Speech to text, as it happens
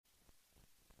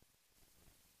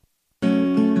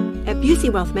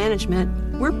Busey Wealth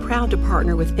Management, we're proud to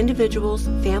partner with individuals,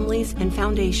 families, and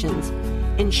foundations,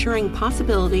 ensuring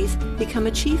possibilities become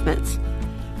achievements.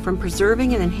 From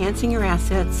preserving and enhancing your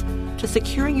assets to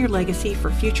securing your legacy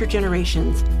for future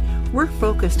generations, we're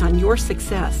focused on your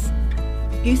success.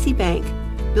 Busey Bank,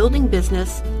 building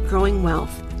business, growing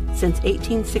wealth. Since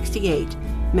 1868,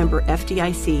 member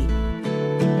FDIC.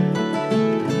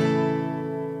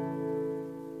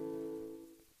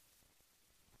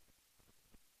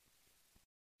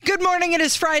 Good morning. It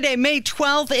is Friday, May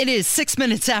 12th. It is 6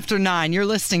 minutes after 9. You're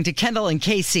listening to Kendall and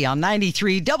Casey on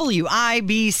 93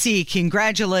 WIBC.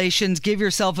 Congratulations. Give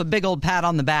yourself a big old pat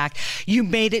on the back. You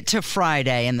made it to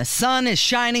Friday, and the sun is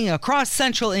shining across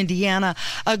central Indiana.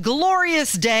 A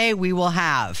glorious day we will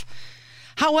have.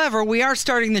 However, we are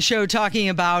starting the show talking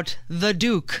about the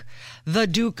Duke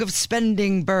of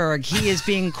Spendingburg. He is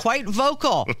being quite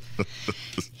vocal.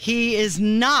 He is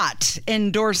not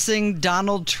endorsing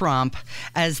Donald Trump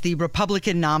as the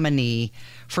Republican nominee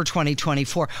for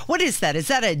 2024. What is that? Is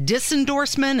that a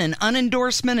disendorsement, an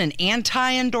unendorsement, an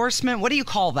anti-endorsement? What do you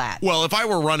call that? Well, if I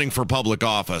were running for public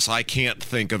office, I can't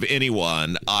think of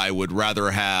anyone I would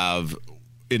rather have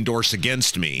endorse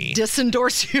against me,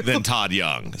 disendorse you, than Todd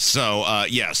Young. So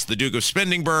yes, the Duke of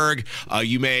Spendingburg.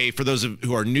 You may, for those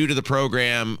who are new to the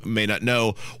program, may not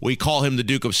know, we call him the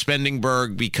Duke of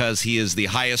Spendingburg because he is the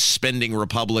highest spending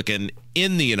Republican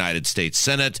in the United States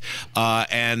Senate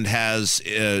and has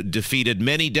defeated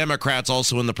many Democrats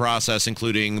also in the process,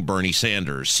 including Bernie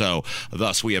Sanders. So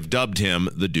thus we have dubbed him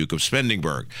the Duke of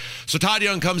Spendingburg. So Todd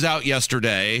Young comes out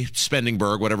yesterday,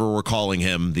 Spendingburg, whatever we're calling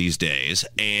him these days,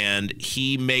 and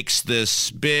he makes this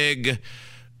big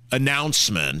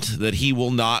announcement that he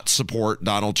will not support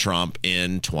Donald Trump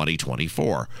in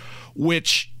 2024,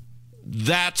 which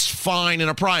that's fine in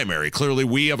a primary. Clearly,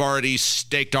 we have already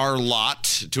staked our lot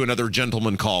to another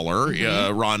gentleman caller,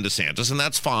 Ron DeSantis, and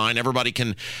that's fine. Everybody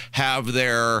can have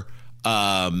their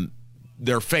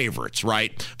favorites,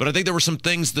 right? But I think there were some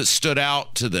things that stood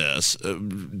out to this,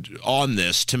 on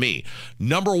this to me.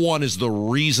 Number one is the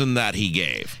reason that he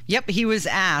gave. Yep, he was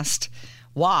asked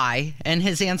why, and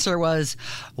his answer was,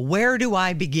 where do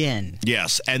I begin?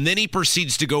 Yes, and then he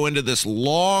proceeds to go into this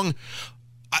long...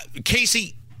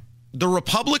 Casey, the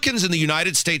Republicans in the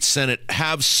United States Senate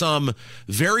have some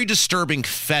very disturbing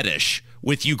fetish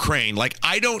with Ukraine. Like,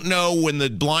 I don't know when the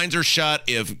blinds are shut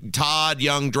if Todd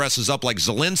Young dresses up like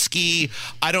Zelensky.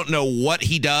 I don't know what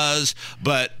he does,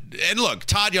 but... And look,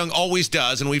 Todd Young always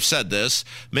does, and we've said this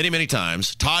many, many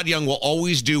times, Todd Young will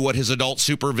always do what his adult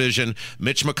supervision,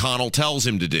 Mitch McConnell, tells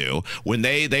him to do. When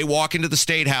they walk into the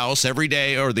State House every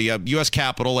day, or the U.S.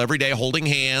 Capitol every day holding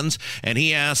hands, and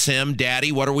he asks him,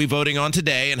 Daddy, what are we voting on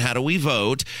today, and how do we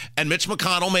vote? And Mitch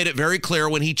McConnell made it very clear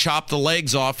when he chopped the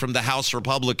legs off from the House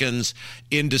Republicans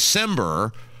in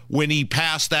December, when he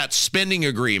passed that spending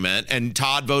agreement, and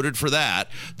Todd voted for that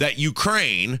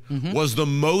Ukraine was the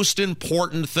most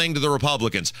important thing to the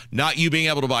Republicans. Not you being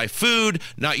able to buy food,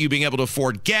 not you being able to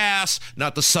afford gas,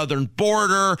 not the southern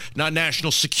border, not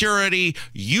national security.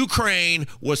 Ukraine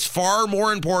was far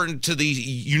more important to the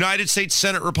United States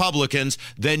Senate Republicans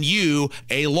than you,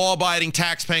 a law-abiding,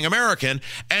 tax-paying American.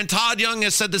 And Todd Young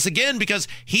has said this again because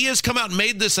he has come out and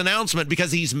made this announcement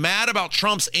because he's mad about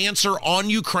Trump's answer on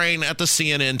Ukraine at the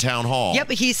CNN town hall.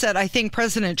 Yep, he said, I think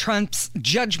President Trump's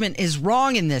judgment is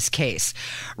wrong in this case.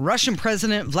 Russian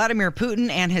President Vladimir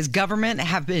Putin and his government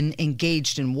have been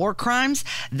engaged in war crimes.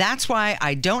 That's why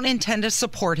I don't intend to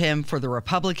support him for the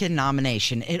Republican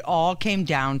nomination. It all came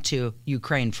down to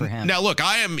Ukraine for him. Now, look,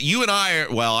 you and I,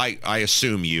 well, I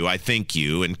assume you, I think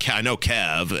you, and I know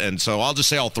Kev, and so I'll just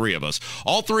say all three of us.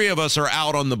 All three of us are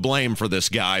out on the blame for this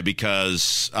guy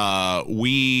because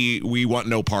we want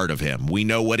no part of him. We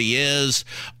know what he is.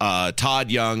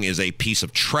 Todd Young is a piece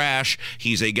of trash.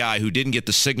 He's a guy who didn't get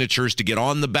the signatures to get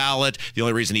on the ballot. The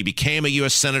only reason he became a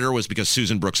U.S. Senator was because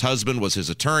Susan Brooks' husband was his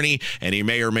attorney, and he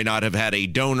may or may not have had a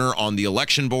donor on the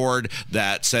election board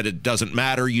that said it doesn't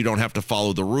matter, you don't have to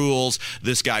follow the rules.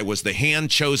 This guy was the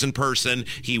hand-chosen person.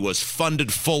 He was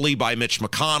funded fully by Mitch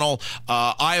McConnell.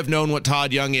 I have known what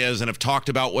Todd Young is and have talked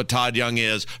about what Todd Young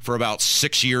is for about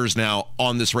 6 years now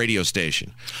on this radio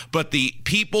station. But the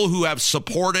people who have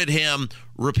supported him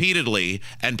repeatedly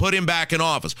and put him back in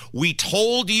office. We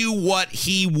told you what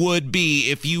he would be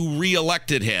if you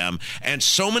reelected him. And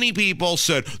so many people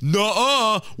said,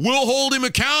 nuh-uh, we'll hold him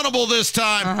accountable this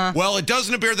time. Well, it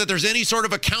doesn't appear that there's any sort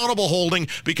of accountable holding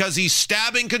because he's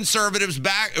stabbing conservatives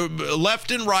back, left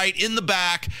and right in the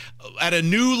back at a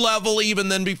new level even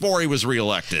than before he was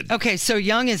reelected. Okay, so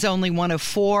Young is only one of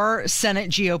 4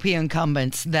 Senate GOP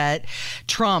incumbents that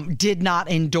Trump did not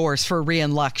endorse for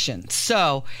reelection.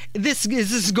 So this is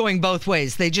this is going both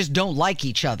ways. They just don't like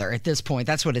each other at this point.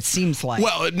 That's what it seems like.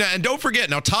 Well, and don't forget,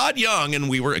 now Todd Young, and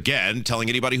we were, again, telling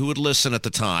anybody who would listen at the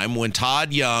time, when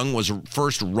Todd Young was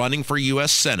first running for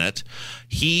U.S. Senate,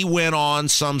 he went on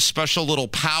some special little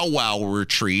powwow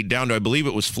retreat down to, I believe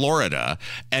it was Florida,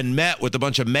 and met with a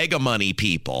bunch of mega money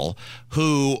people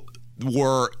who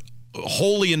were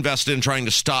wholly invested in trying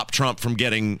to stop Trump from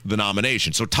getting the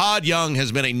nomination. So Todd Young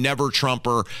has been a never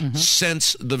Trumper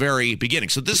since the very beginning.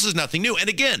 So this is nothing new. And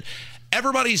again,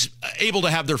 everybody's able to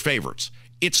have their favorites.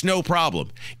 It's no problem.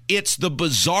 It's the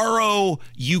bizarro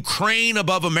Ukraine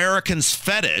above Americans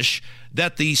fetish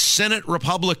that the Senate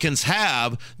Republicans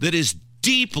have that is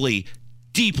deeply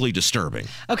disturbing.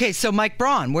 Okay, so Mike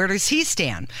Braun, where does he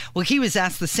stand? Well, he was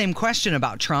asked the same question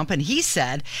about Trump, and he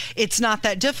said it's not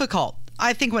that difficult.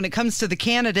 I think when it comes to the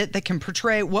candidate that can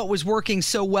portray what was working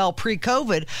so well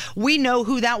pre-COVID, we know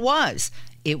who that was.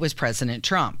 It was President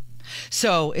Trump.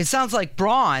 So it sounds like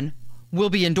Braun will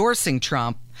be endorsing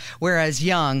Trump, whereas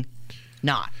Young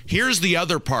not. Here's the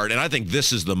other part, and I think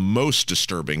this is the most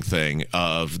disturbing thing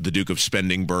of the Duke of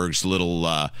Spendingburg's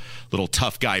little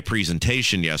tough guy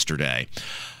presentation yesterday.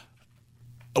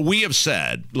 We have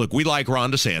said, look, we like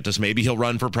Ron DeSantis. Maybe he'll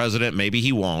run for president. Maybe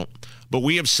he won't. But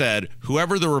we have said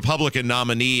whoever the Republican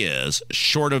nominee is,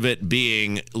 short of it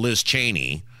being Liz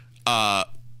Cheney,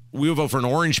 we will vote for an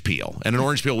orange peel. And an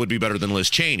orange peel would be better than Liz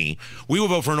Cheney. We will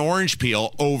vote for an orange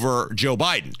peel over Joe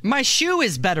Biden. My shoe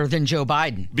is better than Joe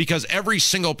Biden. Because every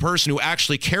single person who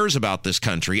actually cares about this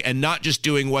country and not just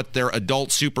doing what their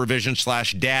adult supervision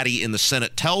 / daddy in the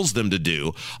Senate tells them to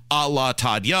do, a la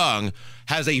Todd Young,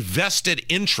 has a vested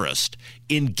interest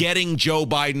in getting Joe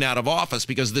Biden out of office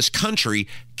because this country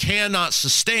cannot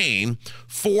sustain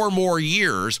 4 more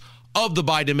years of the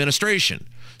Biden administration.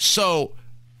 So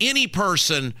any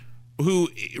person who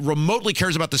remotely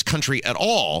cares about this country at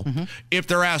all, if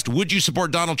they're asked, would you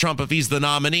support Donald Trump if he's the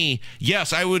nominee?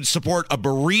 Yes, I would support a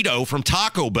burrito from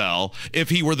Taco Bell if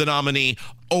he were the nominee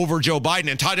over Joe Biden.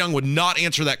 And Todd Young would not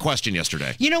answer that question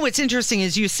yesterday. You know, what's interesting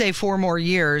is you say 4 more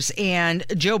years, and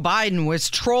Joe Biden was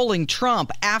trolling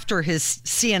Trump after his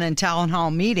CNN town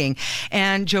hall meeting.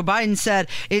 And Joe Biden said,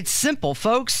 it's simple,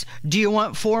 folks. Do you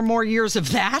want 4 more years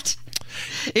of that?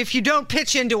 If you don't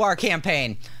pitch into our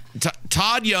campaign.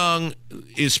 Todd Young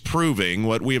is proving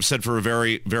what we have said for a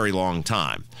very, very long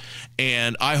time.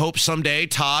 And I hope someday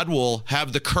Todd will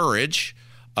have the courage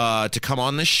to come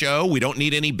on this show. We don't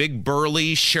need any big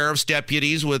burly sheriff's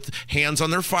deputies with hands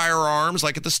on their firearms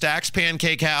like at the Stacks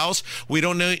Pancake House. We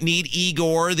don't need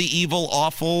Igor, the evil,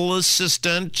 awful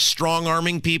assistant,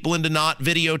 strong-arming people into not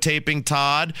videotaping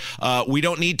Todd. We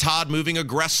don't need Todd moving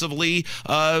aggressively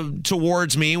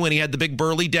towards me when he had the big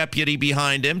burly deputy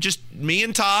behind him. Just me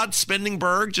and Todd,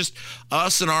 Spendingburg, just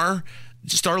us and our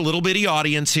little bitty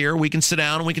audience here. We can sit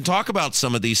down and we can talk about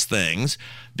some of these things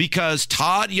because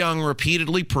Todd Young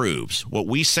repeatedly proves what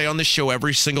we say on this show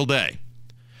every single day.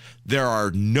 There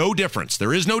is no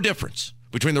difference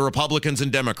between the Republicans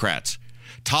and Democrats.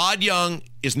 Todd Young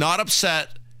is not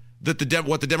upset that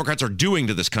what the Democrats are doing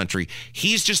to this country.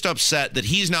 He's just upset that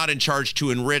he's not in charge to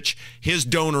enrich his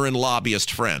donor and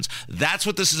lobbyist friends. That's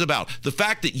what this is about. The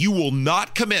fact that you will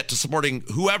not commit to supporting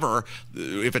whoever,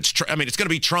 if it's going to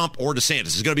be Trump or DeSantis.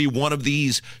 It's going to be one of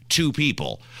these 2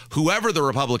 people. Whoever the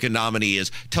Republican nominee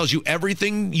is tells you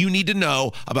everything you need to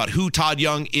know about who Todd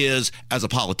Young is as a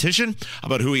politician,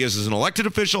 about who he is as an elected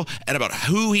official, and about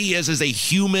who he is as a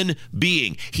human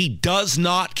being. He does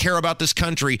not care about this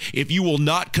country if you will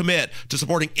not commit to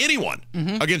supporting anyone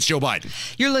against Joe Biden.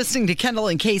 You're listening to Kendall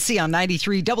and Casey on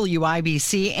 93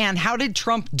 WIBC. And how did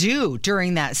Trump do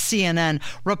during that CNN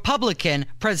Republican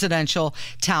presidential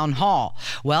town hall?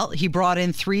 Well, he brought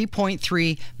in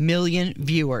 3.3 million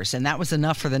viewers, and that was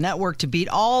enough for the network to beat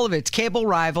all of its cable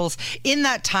rivals in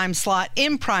that time slot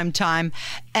in prime time,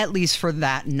 at least for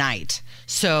that night.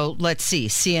 So let's see.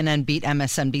 CNN beat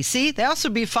MSNBC. They also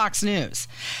beat Fox News.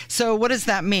 So what does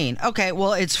that mean? Okay,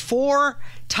 well, it's 4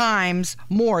 times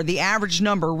more the average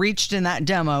number reached in that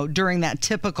demo during that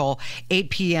typical 8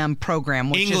 p.m.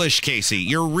 program. English, Casey.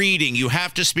 You're reading. You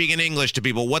have to speak in English to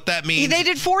people. What that means. They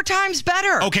did 4 times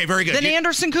better. Okay, very good. Than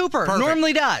Anderson Cooper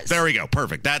normally does. There we go.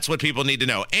 Perfect. That's what people need to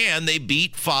know. And they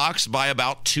beat Fox by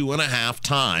about 2.5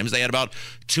 times. They had about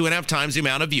 2.5 times the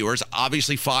amount of viewers.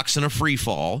 Obviously, Fox in a free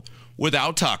fall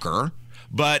without Tucker.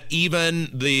 But even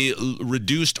the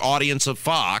reduced audience of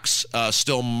Fox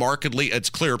still markedly, it's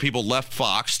clear people left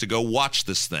Fox to go watch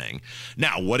this thing.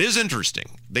 Now, what is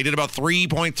interesting, they did about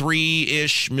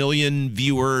 3.3-ish million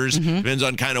viewers. Depends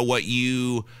on kind of what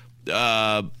you,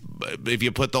 if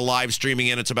you put the live streaming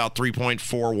in, it's about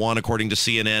 3.41 according to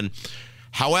CNN.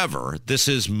 However, this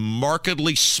is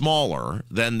markedly smaller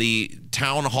than the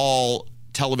town hall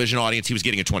television audience he was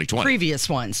getting in 2020. Previous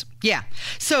ones. Yeah.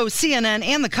 So CNN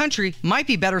and the country might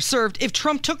be better served if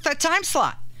Trump took that time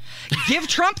slot. Give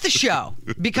Trump the show.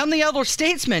 Become the elder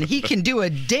statesman. He can do a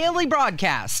daily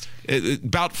broadcast.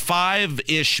 About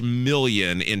 5-ish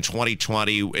million in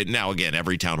 2020. Now, again,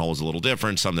 every town hall is a little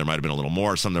different. Some there might have been a little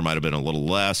more. Some there might have been a little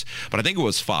less. But I think it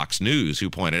was Fox News who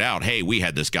pointed out, hey, we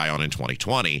had this guy on in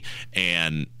 2020,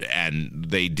 and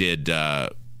they did.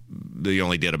 They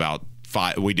only did about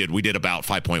we did about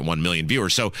 5.1 million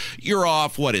viewers. So you're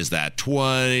off, what is that,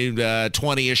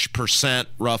 20-ish percent,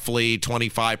 roughly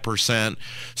 25%.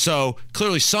 So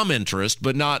clearly some interest,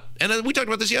 but not. And we talked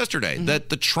about this yesterday, that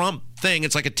the Trump thing,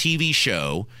 it's like a TV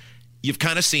show. You've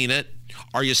kind of seen it.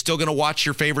 Are you still going to watch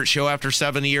your favorite show after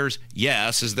 7 years?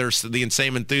 Yes. Is there the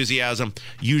same enthusiasm?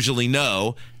 Usually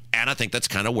no. And I think that's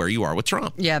kind of where you are with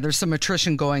Trump. Yeah, there's some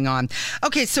attrition going on.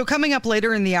 Okay, so coming up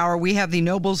later in the hour, we have the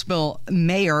Noblesville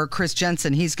mayor, Chris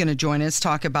Jensen. He's going to join us,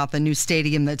 talk about the new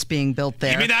stadium that's being built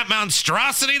there. You mean that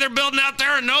monstrosity they're building out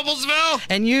there in Noblesville?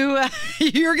 And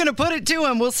you're going to put it to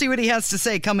him. We'll see what he has to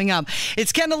say coming up.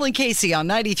 It's Kendall and Casey on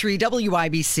 93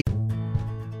 WIBC.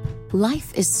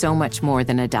 Life is so much more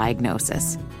than a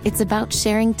diagnosis. It's about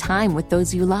sharing time with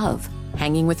those you love,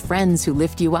 hanging with friends who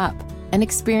lift you up, and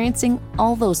experiencing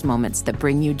all those moments that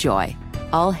bring you joy.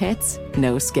 All hits,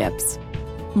 no skips.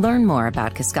 Learn more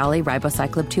about Kisqali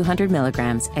Ribociclib 200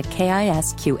 milligrams at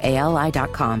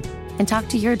KISQALI.com and talk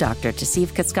to your doctor to see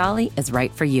if Kisqali is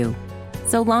right for you.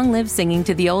 So long live singing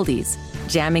to the oldies,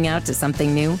 jamming out to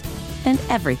something new, and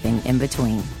everything in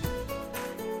between.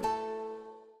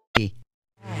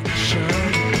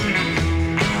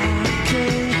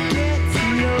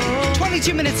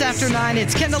 22 minutes after 9,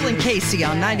 it's Kendall and Casey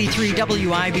on 93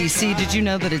 WIBC. Did you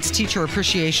know that it's Teacher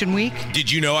Appreciation Week?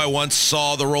 Did you know I once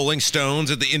saw the Rolling Stones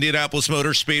at the Indianapolis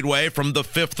Motor Speedway from the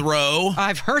 5th row?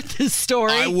 I've heard this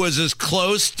story. I was as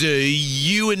close to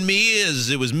you and me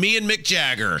as it was me and Mick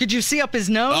Jagger. Could you see up his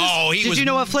nose? Oh, Did you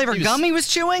know what flavor gum he was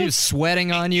chewing? He was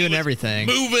sweating on you and everything.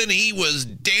 Moving, he was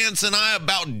dancing. I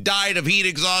about died of heat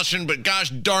exhaustion, but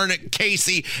gosh darn it,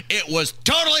 Casey, it was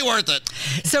totally worth it.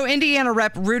 So Indiana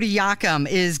Rep. Rudy Yakum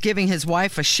is giving his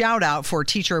wife a shout out for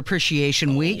Teacher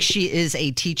Appreciation Week. She is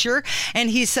a teacher, and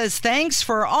he says thanks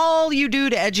for all you do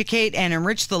to educate and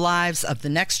enrich the lives of the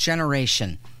next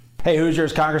generation. Hey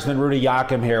Hoosiers, Congressman Rudy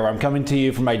Yakum here. I'm coming to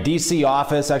you from my D.C.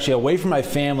 office, actually away from my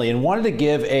family, and wanted to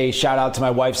give a shout out to my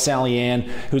wife, Sally Ann,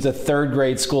 who's a 3rd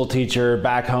grade school teacher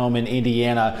back home in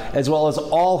Indiana, as well as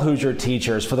all Hoosier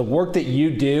teachers for the work that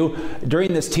you do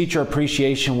during this Teacher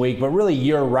Appreciation Week, but really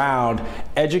year-round,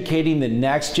 educating the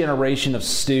next generation of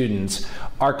students.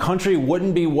 Our country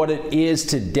wouldn't be what it is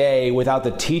today without the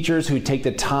teachers who take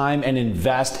the time and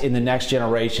invest in the next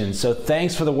generation. So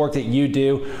thanks for the work that you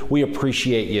do. We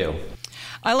appreciate you.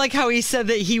 I like how he said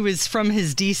that he was from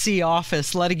his D.C.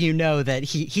 office, letting you know that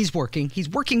he's working. He's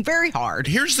working very hard.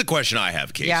 Here's the question I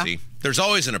have, Casey. Yeah. There's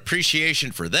always an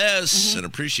appreciation for this, an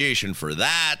appreciation for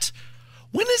that.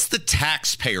 When is the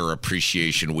Taxpayer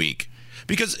Appreciation Week?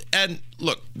 Because, and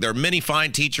look, there are many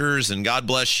fine teachers, and God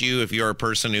bless you if you're a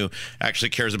person who actually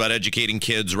cares about educating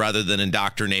kids rather than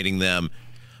indoctrinating them.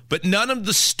 But none of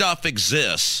the stuff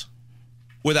exists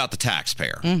without the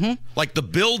taxpayer. Like the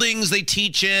buildings they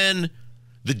teach in,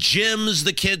 the gyms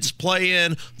the kids play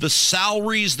in, the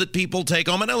salaries that people take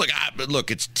home. And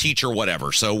look, it's teacher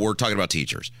whatever, so we're talking about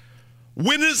teachers.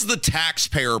 When is the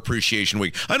Taxpayer Appreciation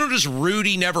Week? I know just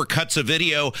Rudy never cuts a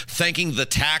video thanking the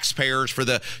taxpayers for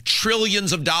the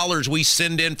trillions of dollars we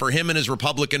send in for him and his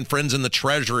Republican friends in the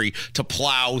Treasury to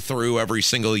plow through every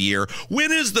single year.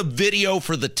 When is the video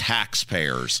for the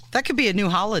taxpayers? That could be a new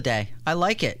holiday. I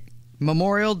like it.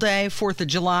 Memorial Day, 4th of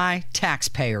July,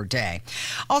 Taxpayer Day.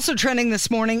 Also trending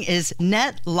this morning is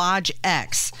Net Lodge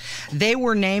X. They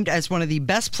were named as one of the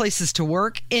best places to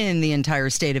work in the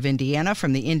entire state of Indiana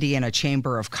from the Indiana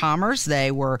Chamber of Commerce. They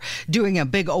were doing a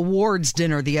big awards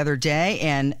dinner the other day,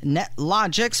 and Net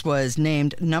Lodge X was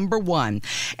named number 1.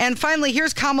 And finally,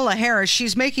 here's Kamala Harris.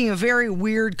 She's making a very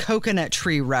weird coconut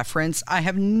tree reference. I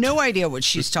have no idea what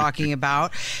she's talking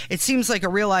about. It seems like a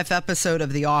real-life episode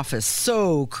of The Office.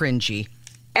 So cringy.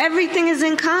 Everything is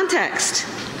in context.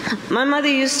 My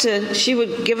mother she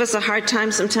would give us a hard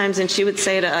time sometimes, and she would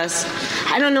say to us,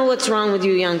 I don't know what's wrong with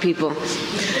you young people.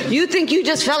 You think you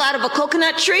just fell out of a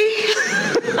coconut tree?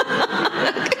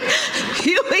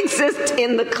 You exist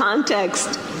in the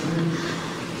context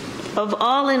of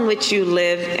all in which you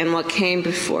live and what came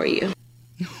before you.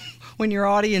 When your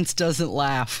audience doesn't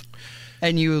laugh.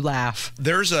 and you laugh.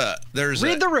 Read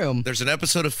the room. There's an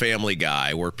episode of Family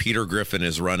Guy where Peter Griffin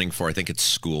is running for, I think it's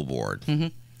school board. Mm-hmm.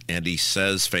 And he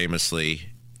says famously,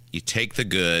 you take the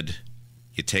good,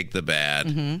 you take the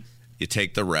bad, you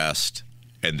take the rest,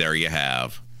 and there you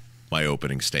have my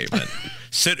opening statement.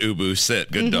 Sit, Ubu,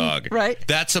 sit. Good dog. Right.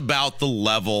 That's about the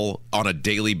level on a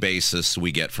daily basis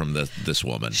we get from this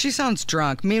woman. She sounds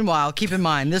drunk. Meanwhile, keep in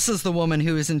mind, this is the woman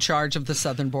who is in charge of the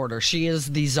southern border. She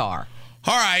is the czar.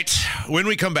 All right. When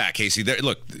we come back, Casey,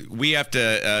 look, we have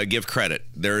to give credit.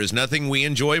 There is nothing we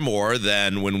enjoy more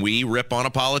than when we rip on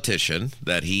a politician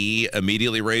that he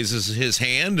immediately raises his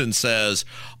hand and says,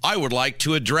 I would like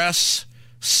to address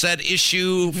said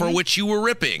issue for which you were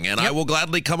ripping, and I will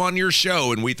gladly come on your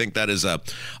show. And we think that is a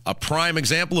prime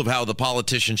example of how the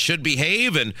politicians should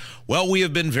behave. And, well, we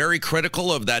have been very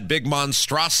critical of that big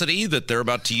monstrosity that they're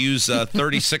about to use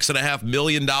 $36.5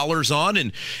 million on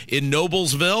in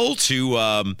Noblesville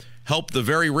to help the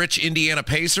very rich Indiana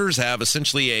Pacers have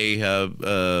essentially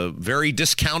a very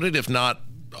discounted, if not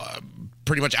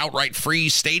pretty much outright free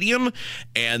stadium.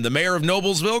 And the mayor of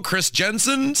Noblesville, Chris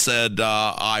Jensen, said,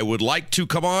 I would like to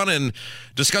come on and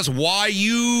discuss why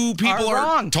you people are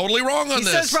wrong. Totally wrong on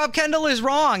this. He says Rob Kendall is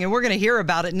wrong, and we're going to hear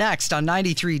about it next on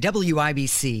 93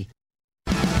 WIBC.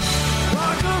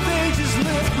 Rock of Ages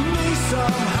lift me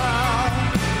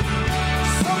somehow,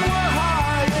 somewhere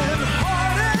high and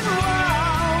hard and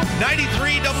round.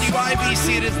 93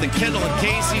 WIBC, it is the Kendall and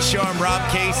Casey show. I'm Rob.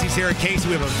 Casey's here. Casey,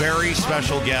 we have a very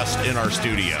special guest in our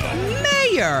studio.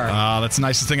 Mayor! That's the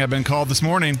nicest thing I've been called this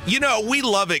morning. You know, we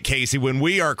love it, Casey, when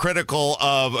we are critical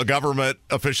of a government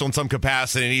official in some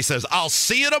capacity, and he says, I'll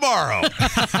see you tomorrow.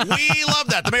 We love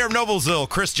that. The mayor of Noblesville,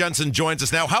 Chris Jensen, joins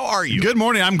us now. How are you? Good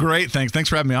morning. I'm great. Thanks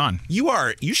for having me on.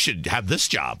 You should have this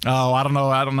job. Oh, I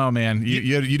don't know, man.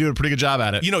 You do a pretty good job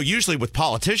at it. You know, usually with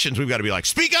politicians, we've got to be like,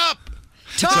 speak up.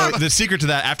 So the secret to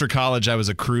that, after college, I was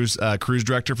a cruise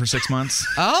director for 6 months.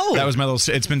 Oh. That was my little,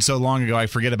 it's been so long ago, I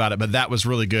forget about it, but that was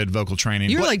really good vocal training.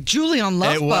 You're like Julie on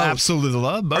Love Boat. Absolutely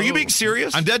Love Boat. Are you being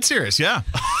serious? I'm dead serious, yeah.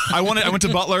 I went to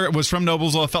Butler, was from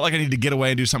Noblesville. I felt like I needed to get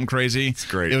away and do something crazy. It's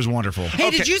great. It was wonderful. Hey,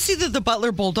 did you see that the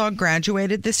Butler Bulldog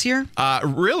graduated this year?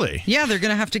 Really? Yeah, they're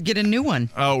going to have to get a new one.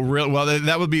 Oh, really? Well,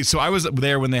 that would be, so I was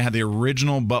there when they had the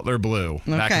original Butler Blue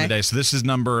back in the day. So this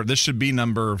should be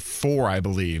number 4, I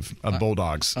believe, of Bulldogs.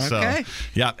 Okay. So,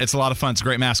 yeah, it's a lot of fun. It's a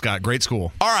great mascot. Great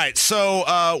school. All right.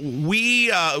 So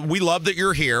we love that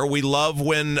you're here. We love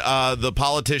when the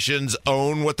politicians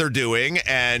own what they're doing,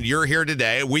 and you're here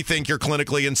today. We think you're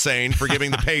clinically insane for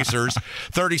giving the Pacers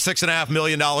 $36.5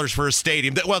 million for a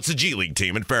stadium. Well, it's a G League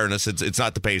team. In fairness, it's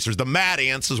not the Pacers. The Mad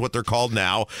Ants is what they're called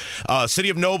now.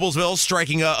 City of Noblesville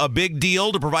striking a big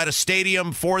deal to provide a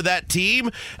stadium for that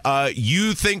team.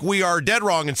 You think we are dead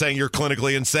wrong in saying you're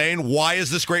clinically insane. Why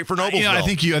is this great for Noblesville? I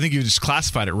think you just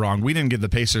classified it wrong. We didn't give the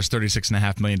Pacers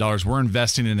 $36.5 million. We're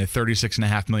investing in a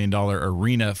 $36.5 million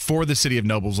arena for the city of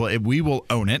Noblesville. We will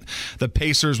own it. The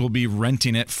Pacers will be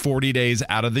renting it 40 days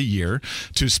out of the year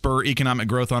to spur economic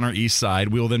growth on our east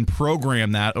side. We will then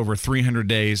program that over 300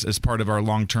 days as part of our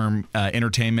long-term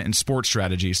entertainment and sports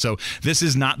strategy. So this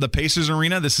is not the Pacers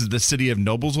arena. This is the city of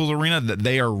Noblesville's arena that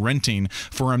they are renting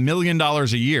for $1 million a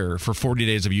year for 40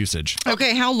 days of usage.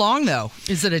 Okay, how long, though?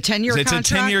 Is it a 10-year contract?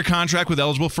 It's a 10-year contract with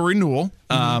eligible for renewal.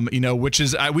 Which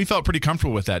is we felt pretty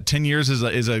comfortable with that. 10 years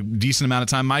is a decent amount of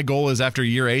time. My goal is after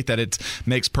year 8 that it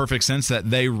makes perfect sense that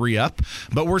they re-up.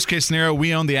 But worst case scenario,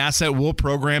 we own the asset. We'll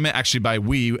program it.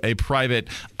 Actually, a private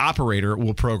operator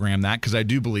will program that, because I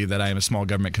do believe that I am a small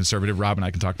government conservative. Rob and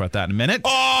I can talk about that in a minute.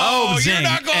 Oh, zing. You're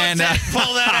not going to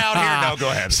pull that out here. No, go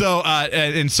ahead.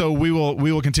 So we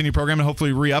will continue programming,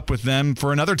 hopefully re-up with them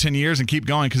for another 10 years and keep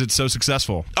going because it's so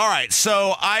successful. All right.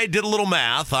 So I did a little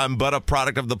math. I'm but a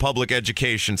product of the public education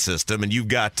system, and you've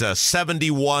got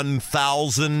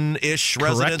 71,000-ish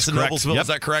residents in Noblesville. Yep. Is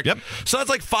that correct? Yep. So that's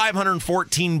like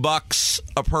 $514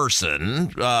 a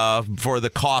person for the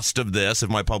cost of this, if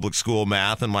my public school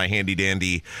math and my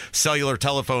handy-dandy cellular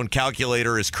telephone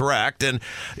calculator is correct. And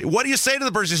what do you say to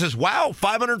the person who says, wow,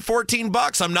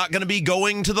 $514, I'm not going to be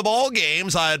going to the ball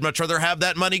games. I'd much rather have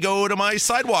that money go to my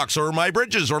sidewalks or my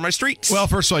bridges or my streets? Well,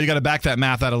 first of all, you got to back that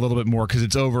math out a little bit more, because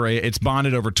it's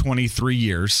bonded over 23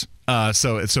 years.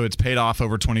 So it's paid off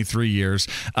over 23 years.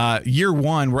 Year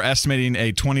 1, we're estimating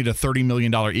a $20 to $30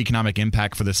 million economic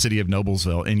impact for the city of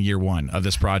Noblesville in year 1 of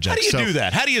this project. How do you do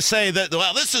that? How do you say that,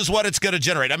 well, this is what it's going to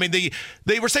generate? I mean,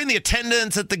 they were saying the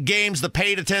attendance at the games, the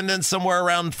paid attendance, somewhere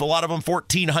around, a lot of them,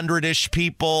 1,400-ish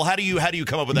people. How do you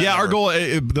come up with that number? Our goal,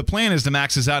 the plan is to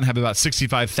max this out and have about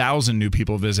 65,000 new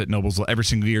people visit Noblesville every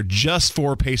single year just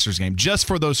for Pacers game, just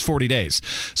for those 40 days.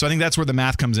 So I think that's where the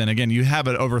math comes in. Again, you have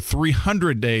it over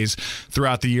 300 days days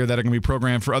throughout the year that are going to be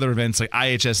programmed for other events like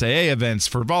IHSAA events,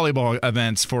 for volleyball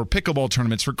events, for pickleball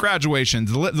tournaments, for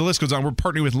graduations. The list goes on. We're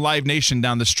partnering with Live Nation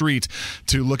down the street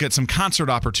to look at some concert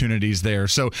opportunities there.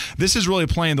 So this is really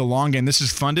playing the long game. This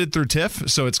is funded through TIF,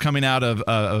 so it's coming out of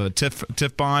a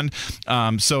TIF bond.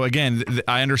 So again,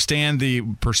 I understand the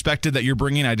perspective that you're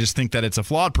bringing. I just think that it's a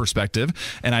flawed perspective,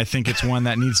 and I think it's one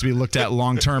that needs to be looked at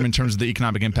long term in terms of the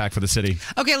economic impact for the city.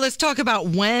 Okay, let's talk about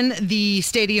when the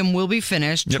stadium will be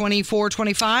finished. 24,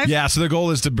 25? Yeah, so their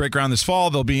goal is to break ground this fall.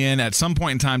 They'll be in at some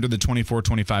point in time to the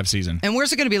 24-25 season. And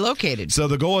where's it going to be located? So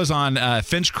the goal is on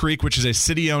Finch Creek, which is a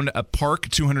city-owned park,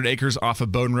 200 acres off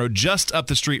of Bowden Road, just up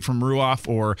the street from Ruoff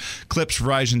or Clips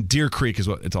Verizon. Deer Creek is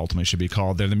what it ultimately should be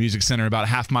called. They're the music center about a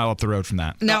half mile up the road from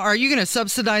that. Now, are you going to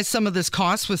subsidize some of this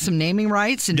cost with some naming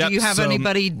rights? And do you have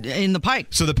anybody in the pipe?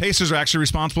 So the Pacers are actually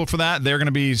responsible for that. They're going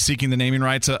to be seeking the naming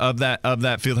rights of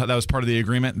that field. That was part of the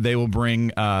agreement. They will bring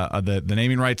the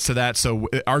naming rights to that. So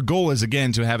our goal is,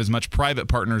 again, to have as much private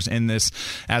partners in this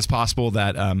as possible.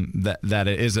 That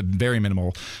it is a very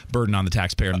minimal burden on the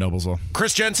taxpayer in Noblesville.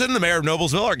 Chris Jensen, the mayor of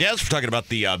Noblesville, our guest. We're talking about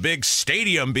the big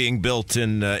stadium being built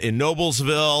in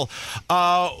Noblesville.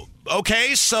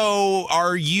 Okay, so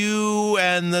are you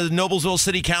and the Noblesville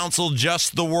City Council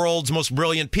just the world's most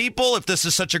brilliant people? If this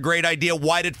is such a great idea,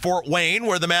 why did Fort Wayne,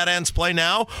 where the Mad Ants play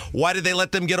now, why did they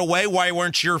let them get away? Why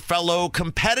weren't your fellow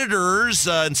competitors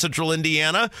in Central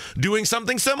Indiana doing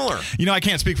something similar? You know, I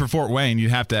can't speak for Fort Wayne.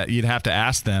 You'd have to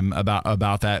ask them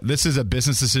about that. This is a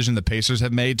business decision the Pacers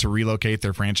have made to relocate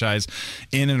their franchise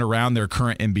in and around their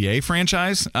current NBA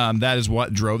franchise. That is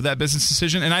what drove that business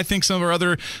decision. And I think some of our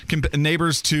other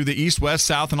neighbors to the east, west,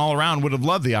 south, and all around would have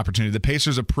loved the opportunity. The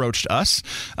Pacers approached us.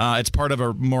 It's part of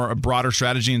a broader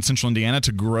strategy in Central Indiana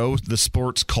to grow the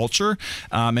sports culture,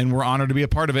 and we're honored to be a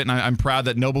part of it. And I'm proud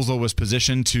that Noblesville was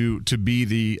positioned to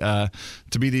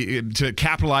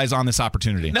capitalize on this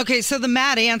opportunity. Okay, so the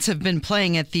Mad Ants have been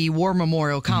playing at the War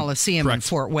Memorial Coliseum in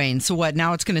Fort Wayne. So what?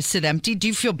 Now it's going to sit empty. Do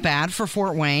you feel bad for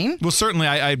Fort Wayne? Well, certainly,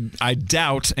 I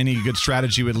doubt any good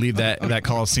strategy would leave that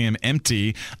Coliseum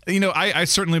empty. You know, I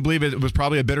certainly believe it was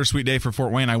probably a bittersweet day for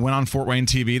Fort Wayne. I went on Fort Wayne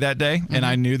TV that day, and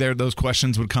I knew those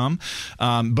questions would come.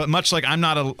 But much like I'm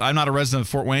not a resident of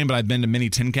Fort Wayne, but I've been to many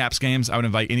Tin Caps games. I would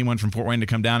invite anyone from Fort Wayne to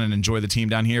come down and enjoy the team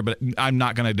down here. But I'm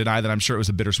not going to deny that I'm sure it was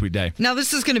a bittersweet day. Now,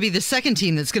 this is going to be the second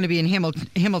team that's going to be in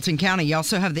Hamilton County. You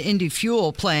also have the Indy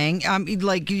Fuel playing.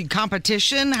 Like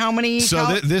competition, how many?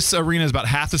 So this arena is about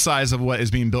half the size of what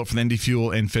is being built for the Indy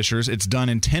Fuel in Fishers. It's done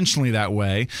intentionally that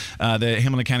way. The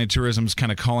Hamilton County Tourism is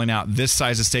kind of calling out this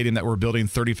size of stadium that we're building,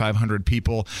 3,500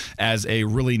 people, as a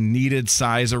really needed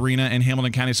size arena in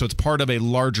Hamilton County. So it's part of a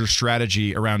larger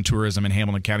strategy around tourism in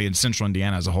Hamilton County and Central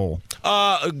Indiana as a whole.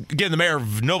 Again, the mayor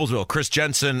of Noblesville, Chris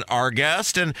Jensen, our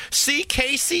guest. And see,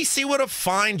 Casey, see what a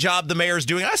fine job the mayor's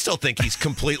doing. I still think he's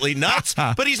completely nuts,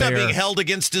 but he's not being held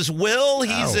against his will.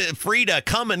 He's free to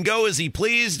come and go as he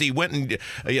pleased. He went and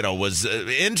was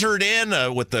entered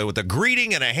in with a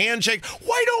greeting and a handshake.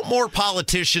 Why don't more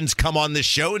politicians come on this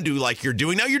show and do like you're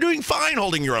doing now? You're doing fine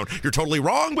holding your own. You're totally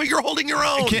wrong, but you're holding your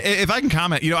own. If I can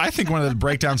comment, I think one of the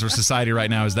breakdowns for society right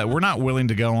now is that we're not willing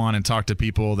to go on and talk to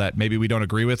people that maybe we don't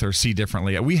agree with or see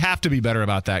differently. We have to be better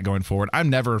about that going forward. I'm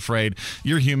never afraid.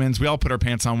 You're humans. We all put our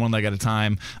pants on one leg at a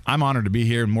time. I'm honored to be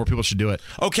here, and more people should do it.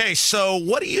 Okay, so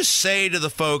what do you say to the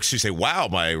folks who say, wow,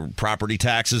 my property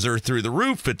taxes are through the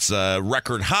roof. It's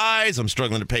record highs. I'm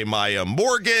struggling to pay my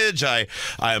mortgage. I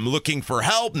am looking for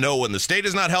help. No one, the state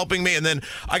is not helping me. And then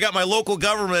I got my local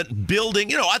government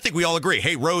building, I think we all agree,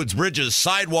 hey, roads, bridges,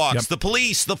 sidewalks, the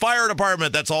police, the fire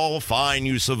department, that's all fine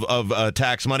use of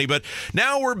tax money. But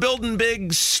now we're building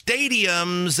big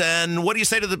stadiums, and what do you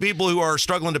say to the people who are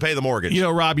struggling to pay the mortgage?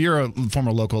 Rob, you're a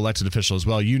former local elected official as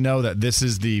well. You know that this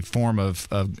is the form of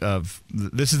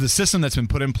this is the system that's been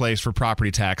put in place for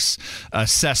property tax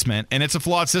assessment, and it's a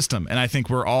flawed system. And I think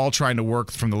we're all trying to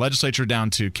work from the legislature down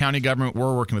to county government.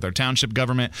 We're working with our township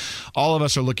government. All of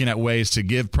us are looking at ways to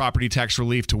give property tax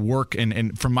relief to work.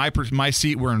 And from my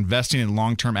seat, we're investing in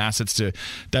long-term assets to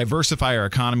diversify our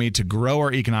economy, to grow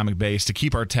our economic base, to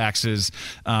keep our taxes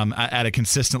at a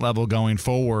consistent level going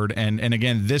forward. And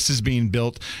again, this is being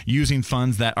built using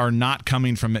funds that are not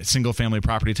coming from single-family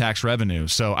property tax revenue.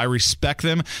 So I respect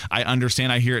them. I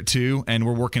understand. I hear it too. And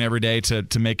we're working every day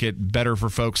to make it better for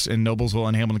folks in Noblesville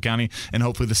and Hamilton County and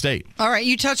hopefully the state. All right.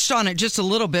 You touched on it just a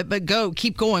little bit, but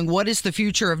keep going. What is the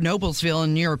future of Noblesville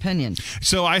in your opinion?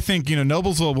 So I think,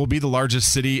 Noblesville will be the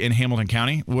largest city in Hamilton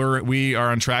County. We are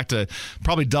on track to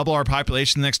probably double our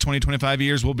population in the next 20, 25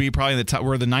 years. We'll be probably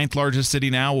we're the 9th largest city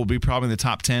now. We'll be probably in the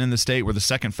top 10 been in the state. We're the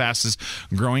second fastest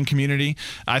growing community.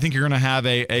 I think you're going to have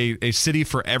a city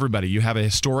for everybody. You have a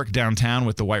historic downtown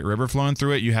with the White River flowing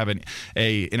through it. You have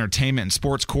a entertainment and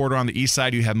sports corridor on the east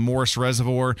side. You have Morris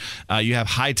Reservoir. You have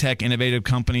high-tech, innovative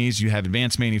companies. You have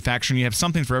advanced manufacturing. You have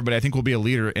something for everybody. I think we'll be a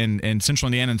leader in Central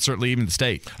Indiana and certainly even the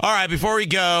state. All right, before we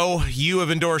go, you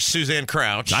have endorsed Suzanne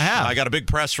Crouch. I have. I got a big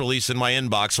press release in my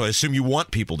inbox, so I assume you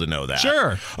want people to know that.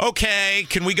 Sure. Okay,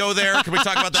 can we go there? Can we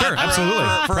talk about that? Sure, absolutely.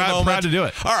 For a moment? Proud to do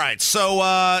it. All right,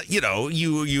 so,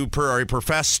 you are a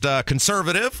professed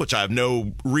conservative, which I have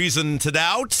no reason to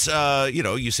doubt.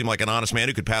 You seem like an honest man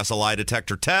who could pass a lie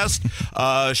detector test.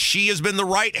 She has been the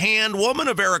right-hand woman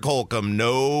of Eric Holcomb.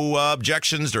 No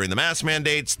objections during the mask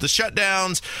mandates, the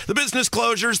shutdowns, the business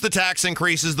closures, the tax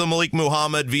increases, the Malik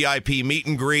Muhammad VIP meet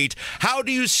and greet. How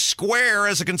do you square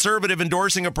as a conservative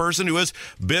endorsing a person who has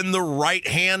been the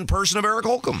right-hand person of Eric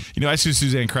Holcomb? I see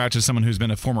Suzanne Crouch as someone who's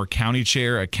been a former county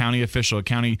chair, a county official, a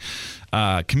county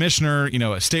commissioner,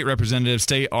 a state representative,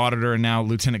 state auditor, and now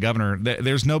lieutenant governor.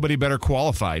 There's nobody better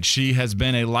qualified. She has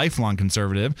been a lifelong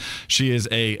conservative. She is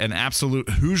an absolute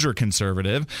Hoosier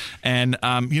conservative. And,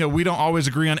 we don't always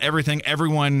agree on everything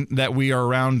everyone that we are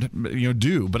around,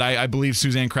 do. But I believe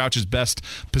Suzanne Crouch is best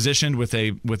positioned with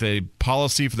a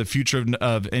policy for the future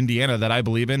of Indiana that I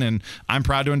believe in, and I'm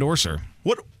proud to endorse her.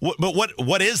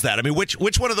 What is that? I mean, which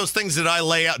one of those things did I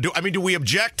lay out? Do we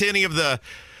object to any of the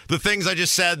things I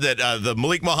just said? That the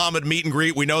Malik Muhammad meet and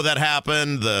greet, we know that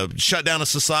happened. The shutdown of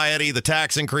society, the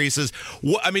tax increases.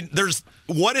 There's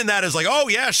what in that is like, oh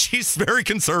yeah, she's very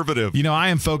conservative. I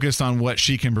am focused on what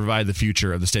she can provide the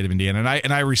future of the state of Indiana,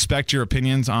 and I respect your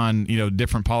opinions on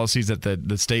different policies that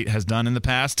the state has done in the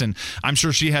past, and I'm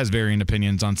sure she has varying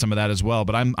opinions on some of that as well.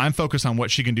 But I'm focused on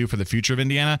what she can do for the future of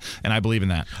Indiana, and I believe in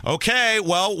that. Okay,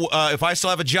 well, if I still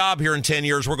have a job here in 10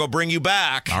 years, we're going to bring you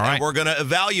back. All right. And we're going to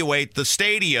evaluate the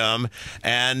stadium.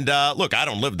 And look, I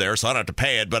don't live there, so I don't have to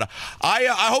pay it. But I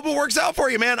hope it works out for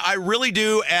you, man. I really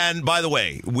do. And by the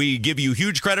way, we give you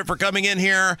huge credit for coming in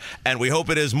here, and we hope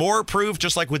it is more proof,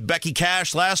 just like with Becky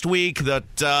Cash last week,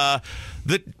 that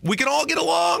we can all get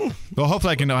along. Well,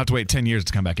 hopefully I can not have to wait 10 years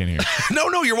to come back in here.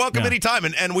 No, you're welcome anytime.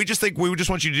 And we just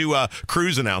want you to do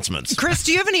cruise announcements. Chris,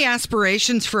 do you have any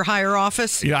aspirations for higher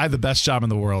office? I have the best job in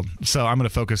the world, so I'm going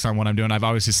to focus on what I'm doing. I've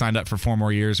obviously signed up for 4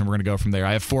 more years, and we're going to go from there.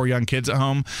 I have 4 young kids at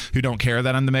home who don't care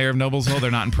that I'm the mayor of Noblesville. They're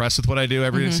not impressed with what I do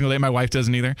every single day. My wife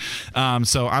doesn't either.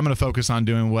 So I'm going to focus on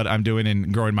doing what I'm doing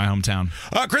and growing my hometown.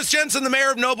 Chris Jensen, the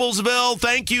mayor of Noblesville,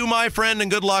 thank you, my friend, and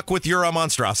good luck with your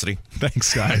monstrosity.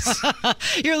 Thanks, guys.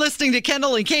 You're listening to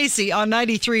Kendall and Casey on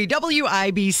 93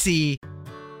 WIBC.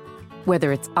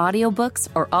 Whether it's audiobooks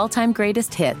or all-time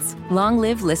greatest hits, long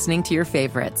live listening to your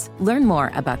favorites. Learn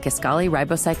more about Kisqali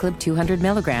Ribociclib 200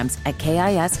 milligrams at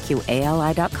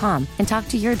KISQALI.com and talk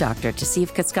to your doctor to see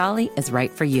if Kisqali is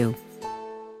right for you.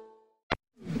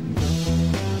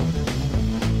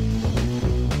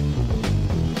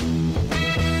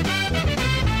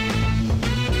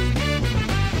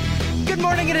 Good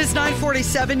morning. It is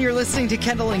 9:47. You're listening to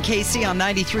Kendall and Casey on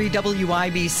 93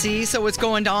 WIBC. So what's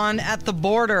going on at the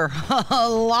border? A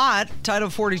lot. Title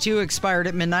 42 expired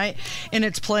at midnight. In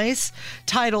its place,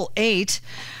 Title 8.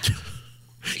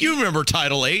 You remember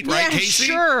Title 8, right, yeah, Casey?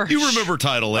 Sure. You remember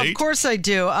Title 8. Of course I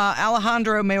do.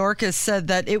 Alejandro Mayorkas said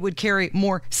that it would carry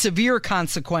more severe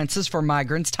consequences for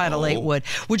migrants. Title 8 would.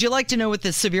 Would you like to know what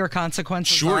the severe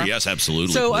consequences are? Sure, yes,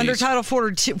 absolutely. So please. Under Title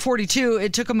 42,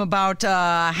 it took them about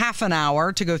half an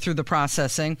hour to go through the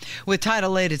processing. With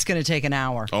Title 8, it's going to take an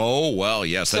hour. Oh, well,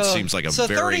 yes, that seems like a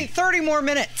very... 30 more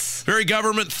minutes. Very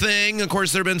government thing. Of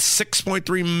course, there have been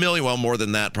 6.3 million, well, more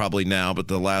than that probably now, but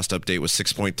the last update was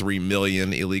 6.3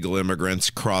 million illegal immigrants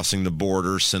crossing the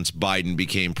border since Biden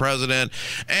became president,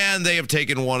 and they have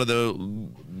taken one of the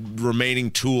remaining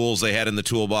tools they had in the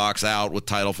toolbox out with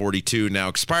Title 42 now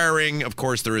expiring. Of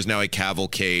course, there is now a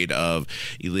cavalcade of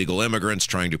illegal immigrants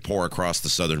trying to pour across the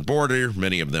southern border.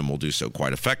 Many of them will do so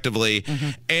quite effectively,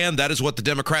 and that is what the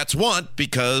Democrats want,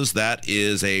 because that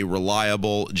is a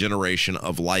reliable generation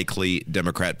of likely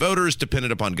Democrat voters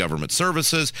dependent upon government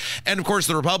services. And of course,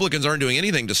 the Republicans aren't doing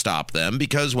anything to stop them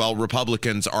because, well,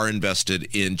 Republicans are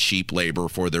invested in cheap labor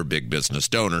for their big business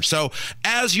donors. So,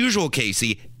 as usual,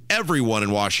 Casey, everyone in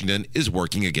Washington is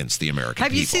working against the American people.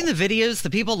 Have you seen the videos,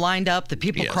 the people lined up, the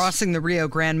people crossing the Rio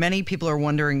Grande? Many people are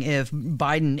wondering if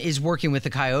Biden is working with the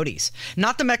coyotes,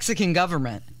 not the Mexican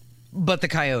government, but the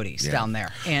coyotes down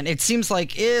there. And it seems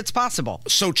like it's possible.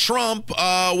 So Trump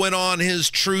went on his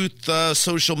Truth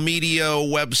social media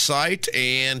website,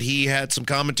 and he had some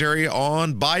commentary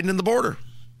on Biden and the border.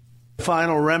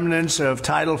 Final remnants of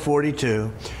Title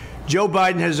 42. Joe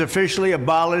Biden has officially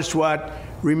abolished what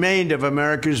remained of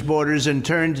America's borders and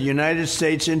turned the United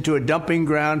States into a dumping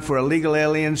ground for illegal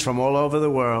aliens from all over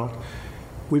the world.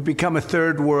 We've become a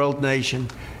third world nation.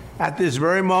 At this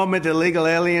very moment, illegal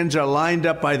aliens are lined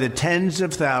up by the tens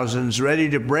of thousands, ready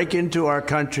to break into our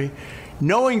country,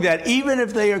 knowing that even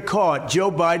if they are caught,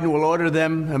 Joe Biden will order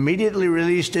them immediately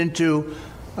released into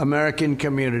American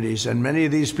communities. And many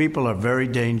of these people are very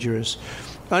dangerous.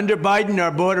 Under Biden,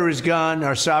 our border is gone,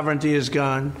 our sovereignty is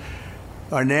gone,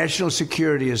 our national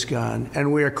security is gone,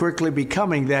 and we are quickly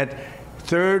becoming that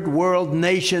third world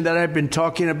nation that I've been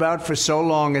talking about for so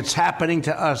long. It's happening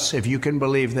to us, if you can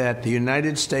believe that. The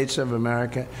United States of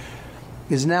America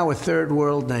is now a third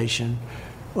world nation.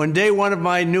 On day one of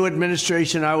my new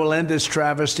administration, I will end this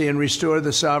travesty and restore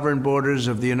the sovereign borders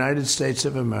of the United States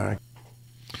of America.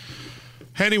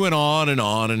 And he went on and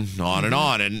on and on and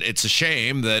on. And it's a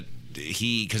shame that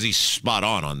because he's spot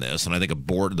on this, and I think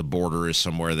the border is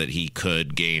somewhere that he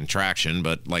could gain traction,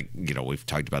 but like, you know, we've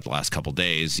talked about the last couple of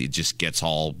days, it just gets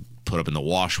all put up in the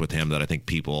wash with him that I think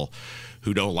people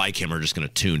who don't like him are just going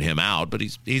to tune him out. But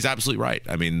he's absolutely right.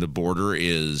 I mean, the border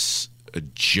is a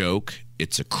joke.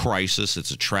 It's a crisis.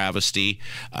 It's a travesty.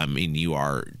 I mean, you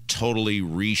are totally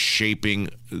reshaping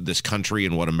this country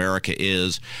and what America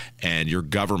is, and your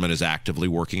government is actively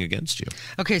working against you.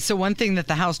 Okay, so one thing that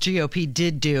the House GOP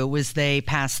did do was they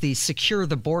passed the Secure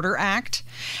the Border Act,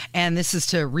 and this is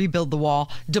to rebuild the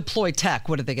wall, deploy tech.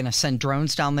 What are they going to send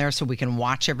drones down there so we can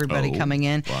watch everybody coming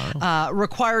in? Wow.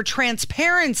 Require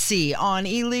transparency on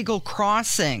illegal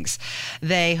crossings.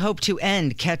 They hope to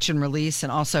end catch and release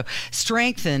and also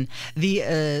strengthen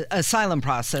the asylum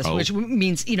process, which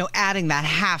means, you know, adding that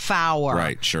half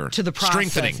hour to the process.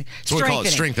 Strengthening. That's what we call it,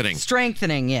 strengthening.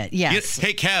 Strengthening it, yes.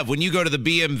 Hey, Kev, when you go to the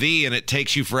BMV and it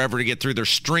takes you forever to get through, they're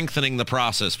strengthening the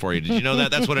process for you. Did you know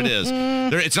that? That's what it is.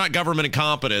 It's not government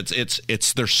incompetence.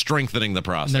 It's they're strengthening the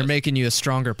process. They're making you a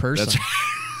stronger person.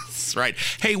 That's right.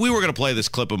 Hey, we were going to play this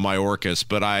clip of Mayorkas,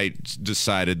 but I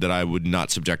decided that I would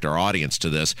not subject our audience to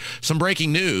this. Some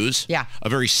breaking news. Yeah. A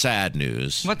very sad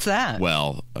news. What's that?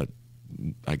 Well,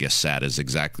 I guess sad is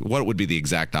what would be the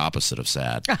exact opposite of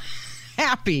sad?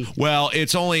 Happy. Well, I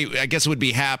guess it would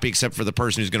be happy, except for the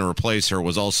person who's going to replace her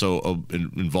was also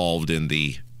involved in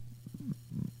the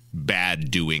bad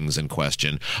doings in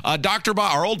question. Dr.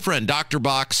 Our old friend, Dr.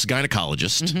 Box,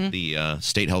 gynecologist, the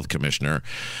state health commissioner,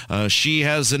 she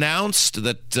has announced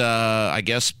that, I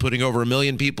guess, putting over 1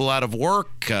 million people out of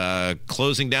work,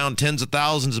 closing down tens of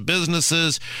thousands of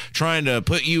businesses, trying to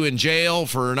put you in jail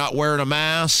for not wearing a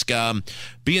mask,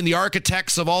 being the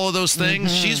architects of all of those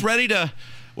things. She's ready to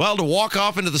walk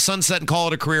off into the sunset and call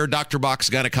it a career. Dr. Box,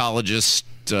 gynecologist.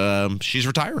 She's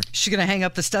retiring. She's going to hang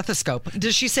up the stethoscope.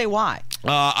 Does she say why?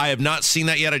 I have not seen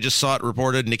that yet. I just saw it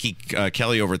reported. Nikki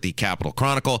Kelly over at the Capitol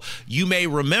Chronicle. You may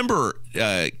remember,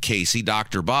 Casey,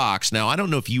 Dr. Box. Now, I don't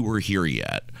know if you were here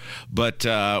yet, but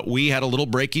we had a little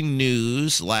breaking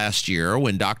news last year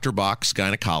when Dr. Box,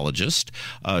 gynecologist,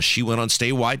 she went on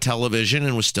statewide television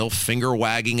and was still finger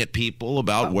wagging at people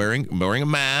about wearing a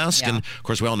mask. Yeah. And, of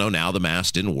course, we all know now the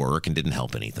mask didn't work and didn't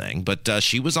help anything. But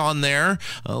she was on there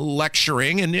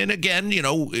lecturing. And again, you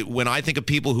know, when I think of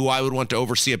people who I would want to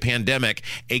oversee a pandemic,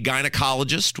 a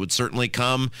gynecologist would certainly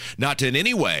come, not to in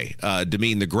any way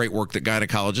demean the great work that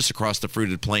gynecologists across the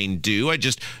fruited plain do. I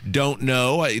just don't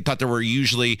know. I thought there were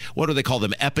usually, what do they call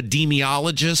them,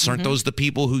 epidemiologists? Aren't those the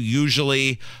people who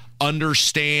usually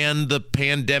understand the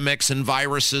pandemics and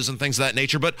viruses and things of that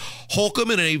nature? But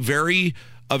Holcomb, in a very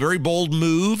bold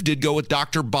move, did go with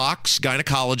Dr. Box,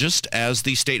 gynecologist, as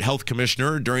the state health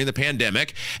commissioner during the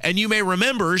pandemic. And you may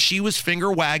remember she was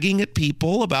finger wagging at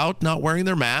people about not wearing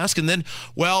their mask. And then,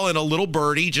 and a little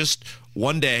birdie just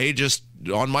one day, just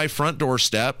on my front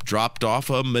doorstep, dropped off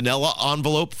a manila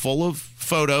envelope full of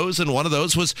photos. And one of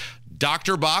those was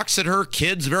Dr. Box at her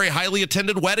kid's very highly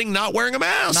attended wedding, not wearing a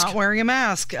mask. Not wearing a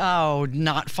mask. Oh,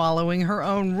 not following her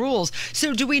own rules.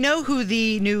 So do we know who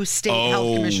the new state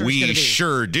health commissioner is going to be? We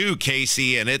sure do,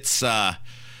 Casey. And it's,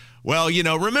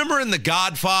 remember in The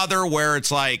Godfather where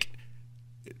it's like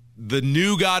the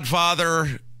new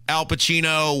Godfather, Al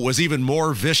Pacino, was even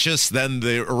more vicious than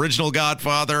the original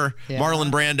Godfather, Marlon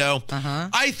Brando.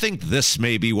 I think this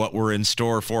may be what we're in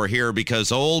store for here,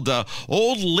 because old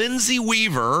Lindsay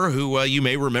Weaver, who you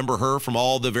may remember her from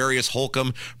all the various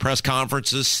Holcomb press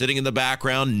conferences, sitting in the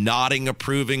background, nodding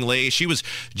approvingly. She was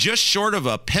just short of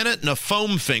a pennant and a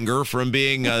foam finger from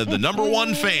being the number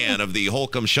one fan of the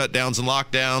Holcomb shutdowns and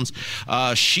lockdowns.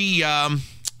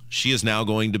 she is now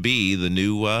going to be the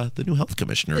new health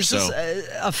commissioner. Is this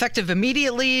effective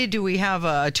immediately? Do we have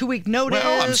a 2-week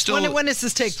notice? Well, when does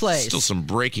this take place? Still some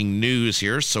breaking news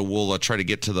here, so we'll try to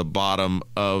get to the bottom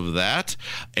of that,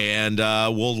 and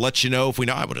we'll let you know if we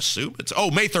know. I would assume it's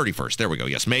May 31st. There we go.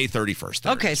 Yes, May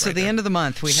 31st. Okay, so the end of the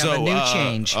month we have a new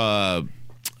change.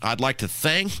 I'd like to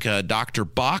thank Dr.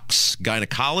 Box,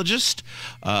 gynecologist,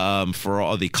 for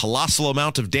all the colossal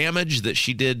amount of damage that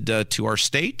she did to our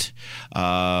state.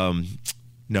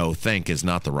 No, thank is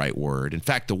not the right word. In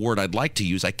fact, the word I'd like to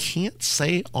use, I can't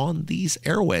say on these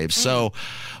airwaves. So,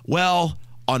 well,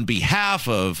 on behalf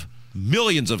of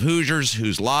millions of Hoosiers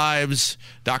whose lives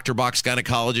Dr. Box,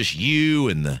 gynecologist, you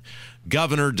and the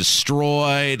governor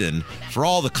destroyed, and for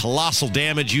all the colossal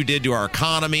damage you did to our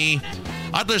economy,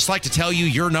 I'd just like to tell you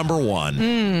you're number one.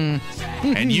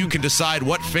 And you can decide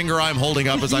what finger I'm holding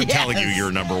up as I'm telling you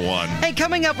you're number one. Hey,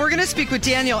 coming up, we're going to speak with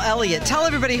Daniel Elliott. Tell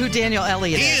everybody who Daniel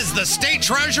Elliott is. He is the state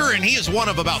treasurer, and he is one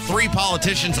of about 3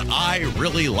 politicians I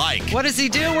really like. What does he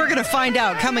do? We're going to find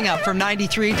out coming up from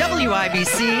 93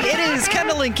 WIBC. It is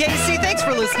Kendall and Casey. Thanks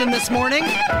for listening this morning.